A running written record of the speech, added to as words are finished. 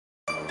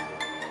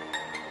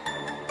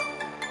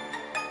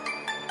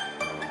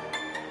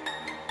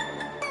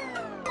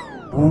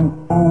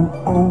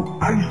Oh,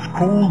 ice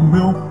cold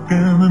milk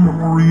and an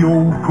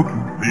Oreo cookie.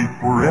 They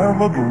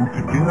forever go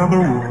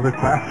together, what a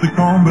classic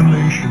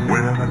combination.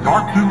 When a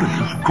dark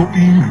delicious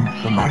cookie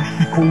meets an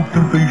icy cold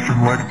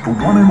sensation, like the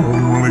one and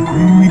only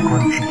creamy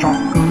crunchy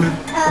chocolate.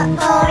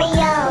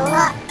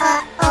 Oreo,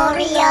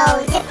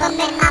 Oreo, dip 'em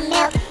in my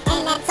milk,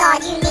 and that's all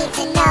you need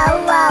to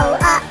know.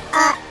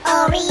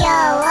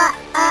 Oreo,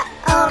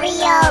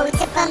 Oreo,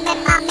 dip 'em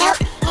in my milk,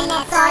 and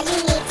that's all you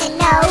need to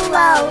know.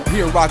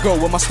 Here I go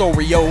with my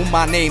story, yo.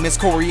 My name is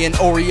Corey, and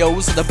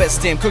Oreos are the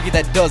best damn cookie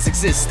that does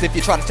exist. If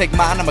you try to take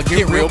mine, I'ma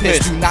get real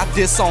pissed. Do not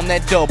diss on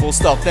that double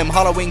stuff. Them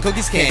Halloween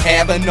cookies can't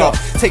have enough.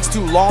 Takes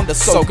too long to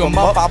soak them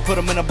up. I put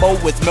them in a bowl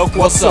with milk.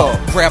 What's up?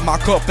 Grabbed my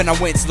cup and I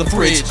went to the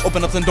fridge.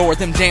 Opened up the door,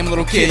 them damn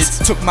little kids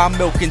took my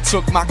milk and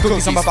took my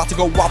cookies. I'm about to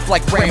go off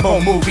like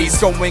Rambo movies,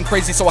 going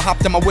crazy, so I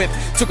hopped in my whip.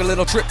 Took a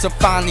little trip to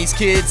find these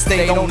kids.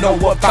 They don't know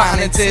what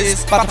violence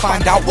is. About to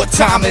find out what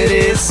time it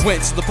is.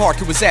 Went to the park,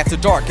 it was after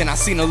dark, and I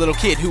seen a little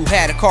kid who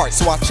had a cart.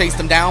 So I chased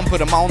him down, put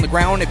him on the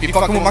ground. If you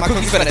fucking with my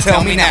cookies, better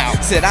tell me now.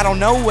 Said I don't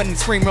know, and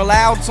scream real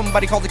loud.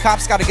 Somebody called the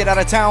cops, gotta get out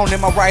of town.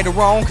 Am I right or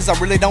wrong? Cause I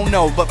really don't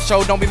know. But for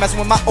sure, don't be messing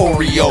with my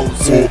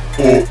Oreos.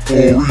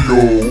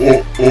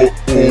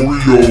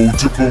 Oreo,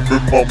 dip 'em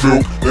in my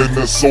milk, and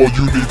that's all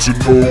you need to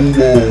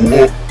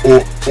know.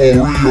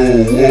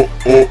 Oreo,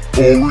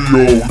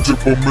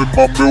 dip 'em in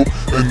my milk,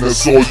 and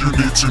that's all you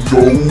need to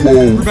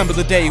know. Remember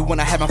the day when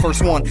I had my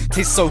first one.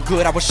 Tastes so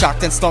good, I was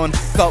shocked and stunned.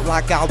 Felt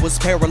like I was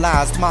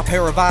paralyzed. My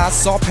pair of eyes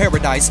saw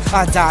paradise.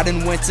 I died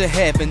and went to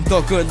heaven.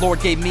 The good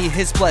Lord gave me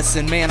his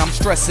blessing. Man, I'm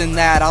stressing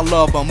that I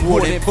love him.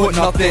 Wouldn't put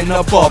nothing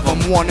above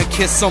him. Wanna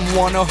kiss them,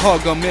 wanna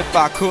hug them. If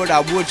I could, I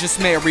would just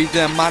marry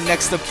them. My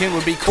next of kin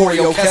would be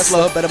Oreo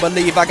Kessler. Better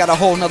believe I got a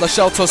whole nother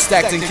shelter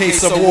stacked in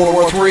case of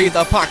World War III.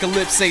 The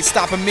apocalypse ain't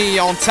stopping me.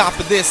 On top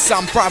of this,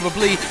 I'm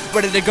probably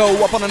ready to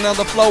go up on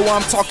another flow.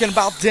 I'm talking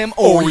about them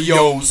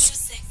Oreos.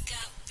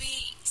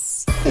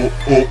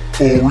 Oreo,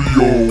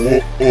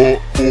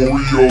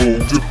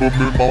 dip 'em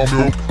in my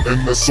milk, and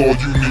that's all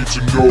you need to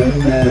know.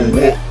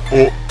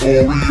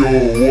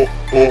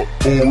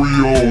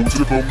 Oreo,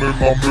 dip 'em in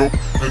my milk,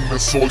 and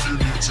that's all you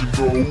need to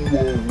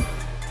know.